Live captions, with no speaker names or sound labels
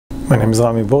My name is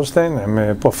Rami Burstein. I'm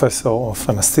a professor of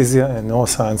anesthesia and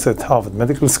neuroscience at Harvard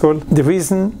Medical School. The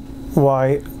reason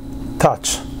why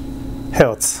touch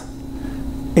hurts,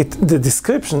 the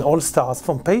description all starts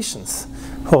from patients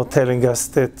who are telling us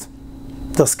that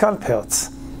their scalp hurts.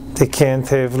 They can't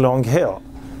have long hair.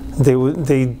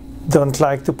 They don't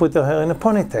like to put their hair in a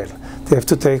ponytail. They have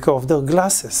to take off their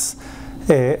glasses,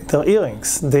 their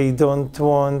earrings. They don't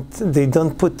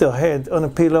put their head on a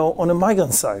pillow on a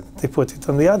migraine side. They put it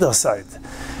on the other side.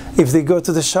 If they go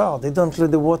to the shower, they don't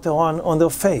let the water run on their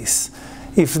face.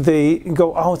 If they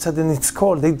go outside and it's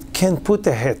cold, they can't put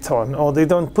a hat on, or they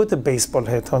don't put a baseball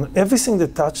hat on. Everything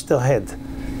that touches their head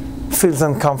feels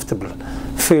uncomfortable,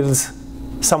 feels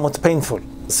somewhat painful.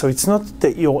 So it's not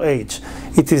your age,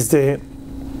 it is the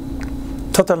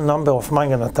total number of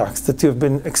migraine attacks that you've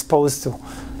been exposed to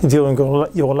during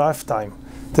your lifetime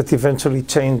that eventually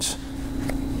change,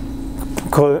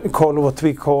 call what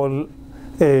we call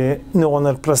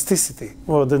neuronal plasticity,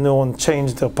 where the neuron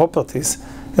change their properties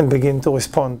and begin to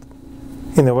respond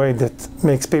in a way that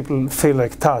makes people feel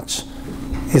like touch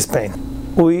is pain.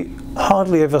 We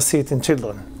hardly ever see it in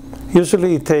children.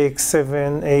 Usually it takes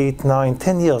 7, 8, 9,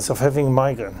 10 years of having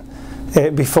migraine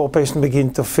before patients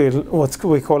begin to feel what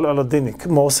we call allodinic,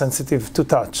 more sensitive to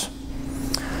touch.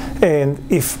 And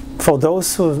if for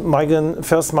those whose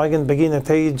first migraine begin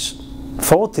at age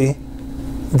 40,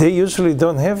 they usually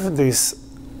don't have this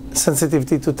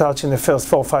sensitivity to touch in the first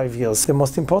 4 or 5 years. The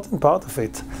most important part of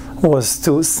it was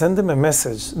to send them a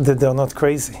message that they're not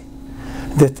crazy,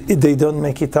 that they don't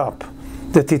make it up,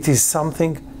 that it is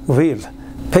something real.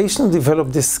 Patients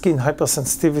develop this skin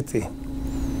hypersensitivity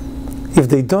if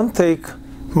they don't take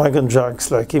migraine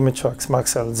drugs like Imitrex,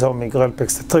 Maxal, Zomig,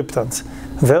 Relpex, the triptans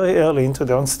very early into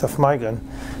the onset of migraine.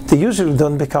 They usually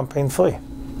don't become pain-free.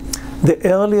 The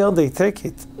earlier they take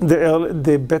it,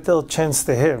 the better chance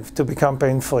they have to become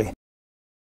pain-free.